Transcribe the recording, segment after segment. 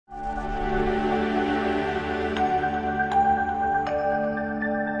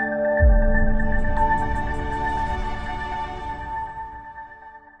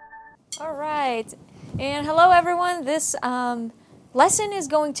everyone, this lesson is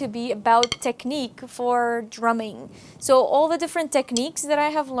going to be about technique for drumming. So all the different techniques that I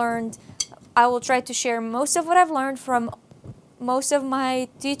have learned, I will try to share most of what I've learned from most of my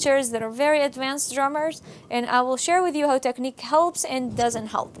teachers that are very advanced drummers, and I will share with you how technique helps and doesn't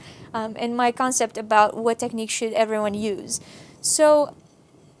help, and my concept about what technique should everyone use. So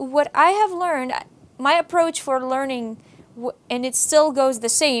what I have learned, my approach for learning, and it still goes the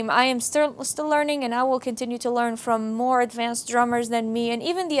same. I am still learning, and I will continue to learn from more advanced drummers than me. And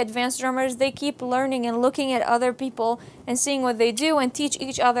even the advanced drummers, they keep learning and looking at other people and seeing what they do and teach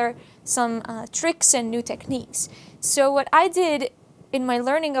each other some tricks and new techniques. So what I did in my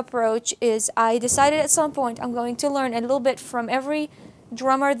learning approach is I decided at some point I'm going to learn a little bit from every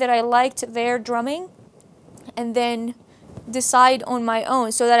drummer that I liked their drumming, and then decide on my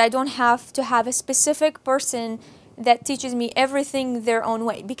own, so that I don't have to have a specific person that teaches me everything their own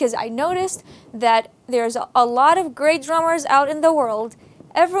way. Because I noticed that there's a lot of great drummers out in the world.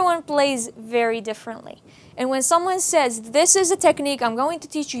 Everyone plays very differently. And when someone says, this is a technique I'm going to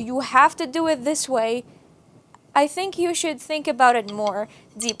teach you, you have to do it this way, I think you should think about it more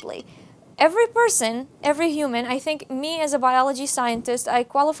deeply. Every person, every human, I think me as a biology scientist, I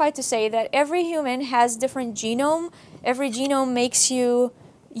qualify to say that every human has different genome. Every genome makes you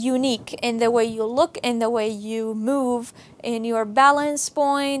unique in the way you look, in the way you move, in your balance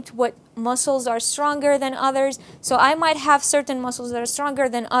point, what muscles are stronger than others. So I might have certain muscles that are stronger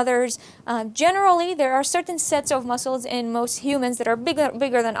than others. Generally, there are certain sets of muscles in most humans that are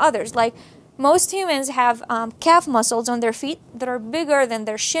bigger than others. Like most humans have calf muscles on their feet that are bigger than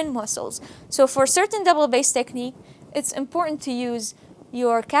their shin muscles. So for certain double bass technique, it's important to use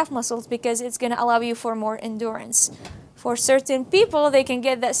your calf muscles because it's going to allow you for more endurance. For certain people, they can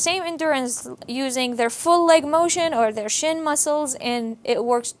get that same endurance using their full leg motion or their shin muscles, and it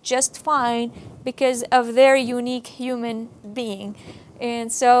works just fine because of their unique human being.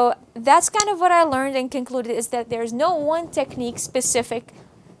 And so that's kind of what I learned and concluded, is that there's no one technique specific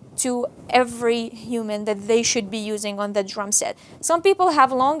to every human that they should be using on the drum set. Some people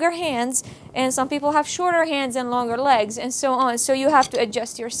have longer hands, and some people have shorter hands and longer legs, and so on. So you have to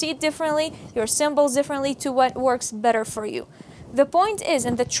adjust your seat differently, your cymbals differently, to what works better for you. The point is,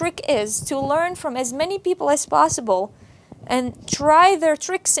 and the trick is, to learn from as many people as possible and try their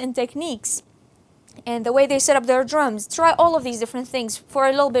tricks and techniques and the way they set up their drums. Try all of these different things for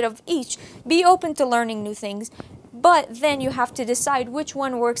a little bit of each. Be open to learning new things. But then you have to decide which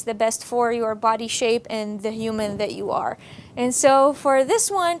one works the best for your body shape and the human that you are. And so for this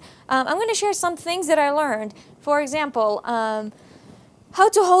one, I'm going to share some things that I learned. For example, how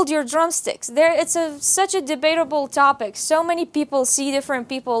to hold your drumsticks. It's such a debatable topic. So many people see different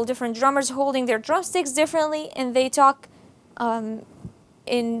drummers holding their drumsticks differently, and they talk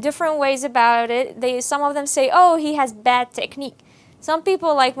in different ways about it. Some of them say, oh, he has bad technique. Some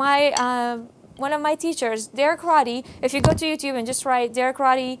people, like one of my teachers, Derek Roddy, if you go to YouTube and just write Derek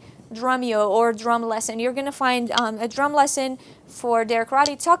Roddy Drumeo or drum lesson, you're going to find a drum lesson for Derek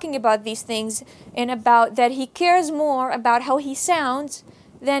Roddy talking about these things, and about that he cares more about how he sounds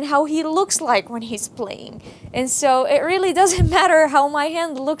than how he looks like when he's playing. And so it really doesn't matter how my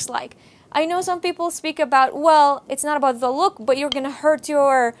hand looks like. I know some people speak about, well, it's not about the look, but you're going to hurt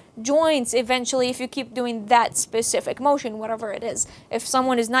your joints eventually if you keep doing that specific motion, whatever it is. If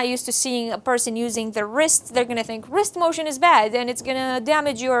someone is not used to seeing a person using their wrist, they're going to think wrist motion is bad, and it's going to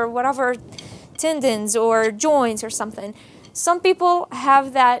damage your whatever tendons or joints or something. Some people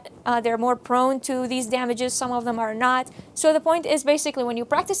have that, they're more prone to these damages, some of them are not. So the point is, basically, when you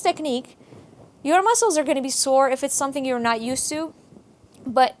practice technique, your muscles are going to be sore if it's something you're not used to.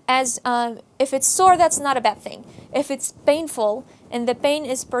 But if it's sore, that's not a bad thing. If it's painful and the pain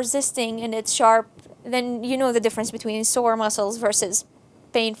is persisting and it's sharp, then you know the difference between sore muscles versus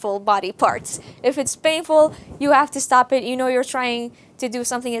painful body parts. If it's painful, you have to stop it. You know you're trying to do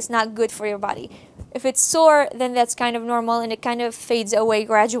something that's not good for your body. If it's sore, then that's kind of normal, and it kind of fades away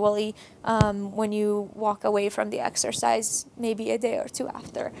gradually when you walk away from the exercise, maybe a day or two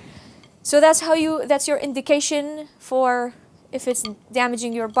after. So that's your indication for if it's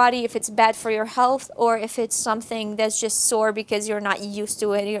damaging your body, if it's bad for your health, or if it's something that's just sore because you're not used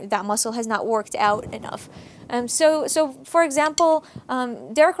to it, that muscle has not worked out enough. So for example,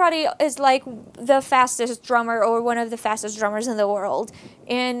 Derek Roddy is like the fastest drummer, or one of the fastest drummers in the world.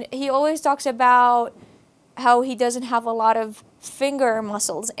 And he always talks about how he doesn't have a lot of finger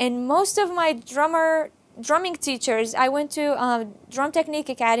muscles. And most of my drumming teachers, I went to Drum Technique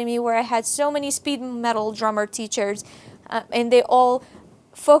Academy, where I had so many speed metal drummer teachers, and they all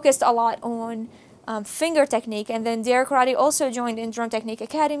focused a lot on finger technique. And then Derek Roddy also joined in Drum Technique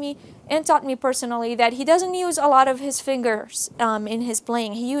Academy and taught me personally that he doesn't use a lot of his fingers in his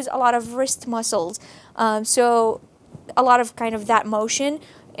playing. He uses a lot of wrist muscles, so a lot of kind of that motion,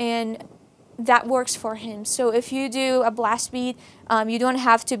 and that works for him. So if you do a blast beat, you don't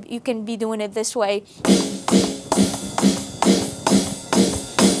have to, you can be doing it this way.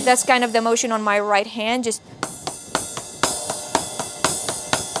 That's kind of the motion on my right hand, just,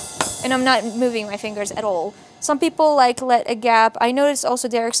 and I'm not moving my fingers at all. Some people like let a gap. I notice also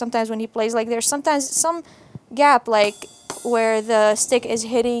Derek sometimes when he plays, like there's sometimes some gap like where the stick is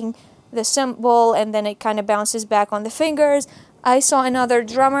hitting the cymbal and then it kind of bounces back on the fingers. I saw another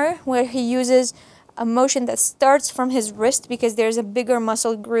drummer where he uses a motion that starts from his wrist because there's a bigger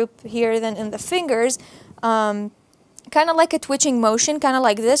muscle group here than in the fingers. Kind of like a twitching motion, kind of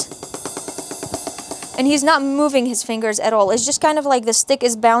like this. And he's not moving his fingers at all. It's just kind of like the stick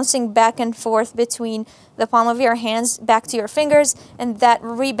is bouncing back and forth between the palm of your hands back to your fingers, and that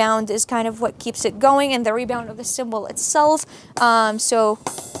rebound is kind of what keeps it going, and the rebound of the cymbal itself. So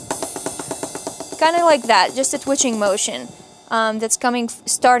kind of like that, just a twitching motion that's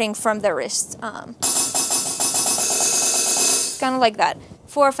starting from the wrist. Kind of like that.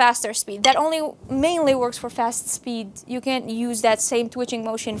 For faster speed. That only mainly works for fast speed. You can't use that same twitching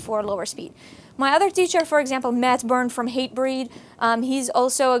motion for lower speed. My other teacher, for example, Matt Byrne from Hatebreed, he's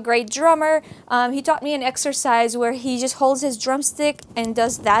also a great drummer. He taught me an exercise where he just holds his drumstick and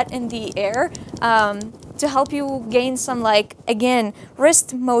does that in the air to help you gain some, like, again,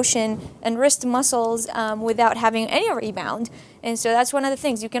 wrist motion and wrist muscles without having any rebound. And so that's one of the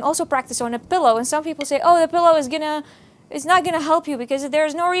things. You can also practice on a pillow, and some people say, oh, the pillow is it's not going to help you because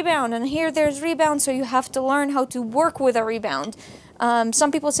there's no rebound, and here there's rebound, so you have to learn how to work with a rebound.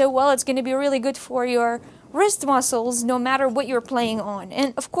 Some people say, well, it's going to be really good for your wrist muscles no matter what you're playing on.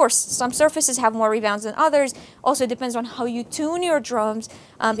 And of course, some surfaces have more rebounds than others. Also depends on how you tune your drums.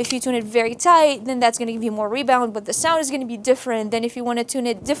 If you tune it very tight, then that's going to give you more rebound, but the sound is going to be different. Then if you want to tune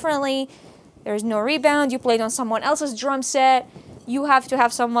it differently, there's no rebound, you played on someone else's drum set, you have to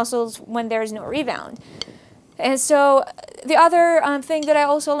have some muscles when there's no rebound. And so the other thing that I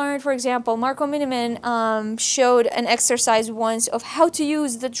also learned, for example, Marco Miniman showed an exercise once of how to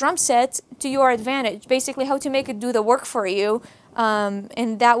use the drum set to your advantage, basically how to make it do the work for you.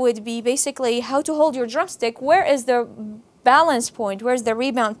 And that would be basically how to hold your drumstick. Where is the balance point? Where's the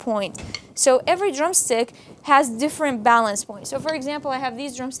rebound point? So every drumstick has different balance points. So for example, I have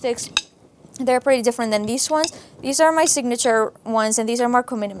these drumsticks. They're pretty different than these ones. These are my signature ones, and these are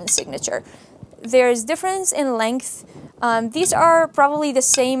Marco Miniman's signature. There's difference in length. These are probably the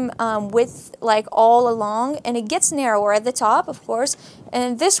same width, like all along, and it gets narrower at the top, of course.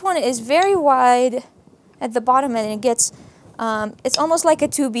 And this one is very wide at the bottom, and it gets, it's almost like a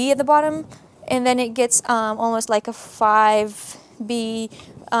 2B at the bottom, and then it gets almost like a 5B.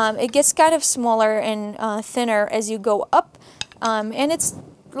 It gets kind of smaller and thinner as you go up, and it's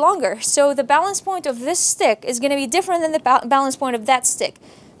longer. So the balance point of this stick is going to be different than the balance point of that stick.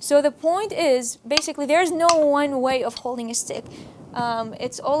 So the point is, basically, there's no one way of holding a stick.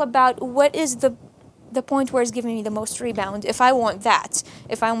 It's all about what is the point where it's giving me the most rebound, if I want that,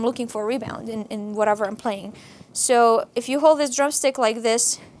 if I'm looking for a rebound in whatever I'm playing. So if you hold this drumstick like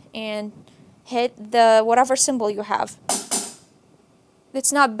this and hit the whatever cymbal you have,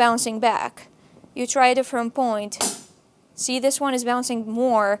 it's not bouncing back. You try a different point. See, this one is bouncing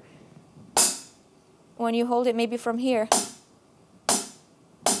more when you hold it maybe from here.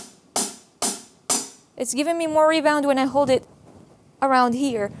 It's giving me more rebound when I hold it around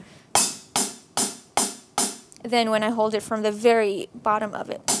here than when I hold it from the very bottom of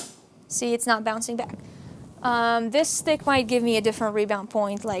it. See, it's not bouncing back. This stick might give me a different rebound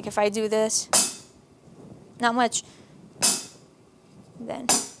point, like if I do this, not much. Then.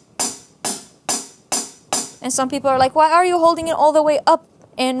 And some people are like, why are you holding it all the way up?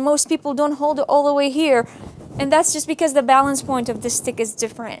 And most people don't hold it all the way here. And that's just because the balance point of this stick is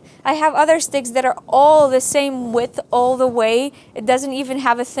different. I have other sticks that are all the same width all the way. It doesn't even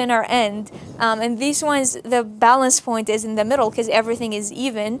have a thinner end. And these ones, the balance point is in the middle because everything is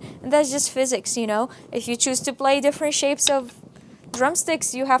even. And that's just physics, you know. If you choose to play different shapes of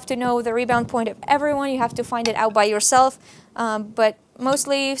drumsticks, you have to know the rebound point of everyone. You have to find it out by yourself. But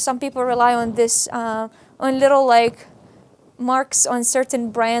mostly, some people rely on this, on little like marks on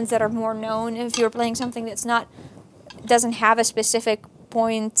certain brands that are more known. If you're playing something that's doesn't have a specific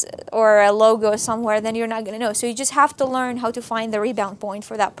point or a logo somewhere, then you're not going to know. So you just have to learn how to find the rebound point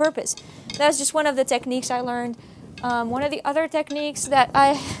for that purpose. That's just one of the techniques I learned. One of the other techniques that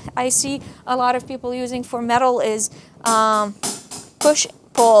I see a lot of people using for metal is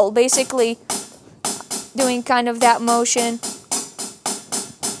push-pull. Basically, doing kind of that motion.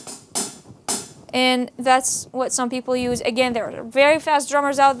 And that's what some people use. Again, there are very fast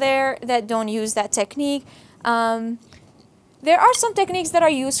drummers out there that don't use that technique. There are some techniques that are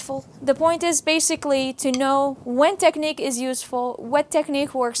useful. The point is basically to know when technique is useful, what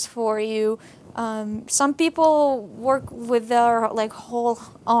technique works for you. Some people work with their like whole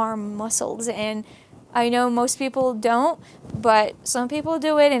arm muscles, and I know most people don't, but some people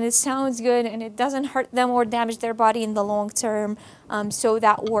do it and it sounds good and it doesn't hurt them or damage their body in the long term, so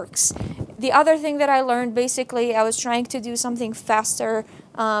that works. The other thing that I learned, basically, I was trying to do something faster,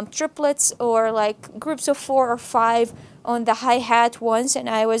 triplets or like groups of 4 or 5 on the hi-hat once, and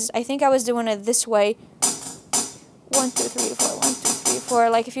I think I was doing it this way. 1, 2, 3, 4, 1, 2, 3, 4.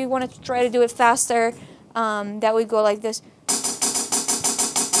 Like if you want to try to do it faster, that would go like this.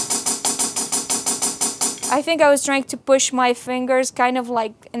 I think I was trying to push my fingers kind of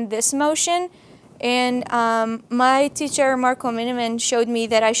like in this motion, and my teacher Marco Miniman showed me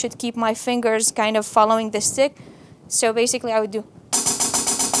that I should keep my fingers kind of following the stick. So basically I would do.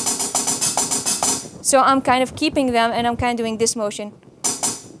 So I'm kind of keeping them and I'm kind of doing this motion.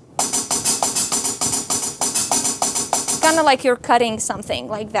 Kind of like you're cutting something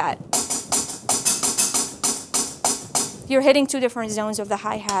like that. You're hitting 2 different zones of the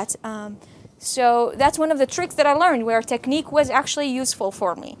hi-hat. So that's one of the tricks that I learned where technique was actually useful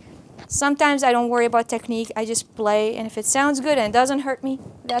for me. Sometimes I don't worry about technique, I just play, and if it sounds good and doesn't hurt me,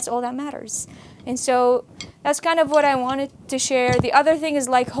 that's all that matters. And so that's kind of what I wanted to share. The other thing is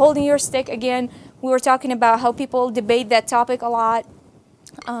like holding your stick. Again, we were talking about how people debate that topic a lot.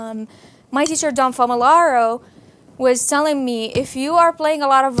 My teacher Don Famolaro was telling me if you are playing a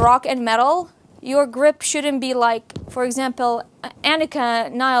lot of rock and metal, your grip shouldn't be like, for example,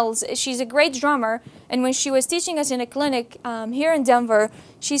 Annika Niles, she's a great drummer, and when she was teaching us in a clinic here in Denver,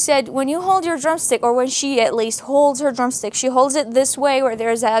 she said when you hold your drumstick, or when she at least holds her drumstick, she holds it this way where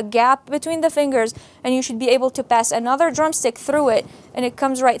there's a gap between the fingers, and you should be able to pass another drumstick through it, and it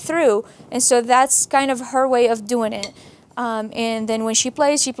comes right through. And so that's kind of her way of doing it. And then when she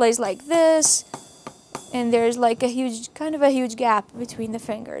plays like this, and there's like a huge gap between the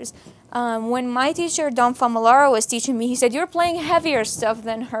fingers. When my teacher Don Famolaro was teaching me, he said you're playing heavier stuff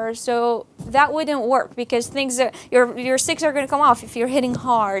than her, so that wouldn't work because your sticks are going to come off if you're hitting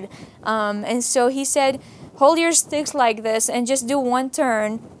hard. And so he said hold your sticks like this and just do 1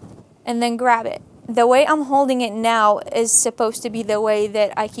 turn and then grab it. The way I'm holding it now is supposed to be the way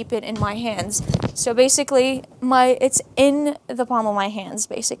that I keep it in my hands. So basically it's in the palm of my hands.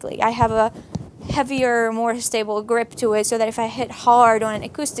 Basically I have a heavier, more stable grip to it so that if I hit hard on an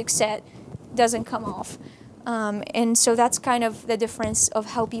acoustic set, it doesn't come off. And so that's kind of the difference of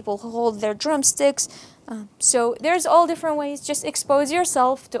how people hold their drumsticks. So there's all different ways. Just expose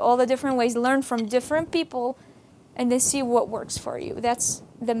yourself to all the different ways, learn from different people, and then see what works for you. That's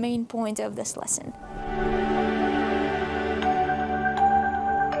the main point of this lesson.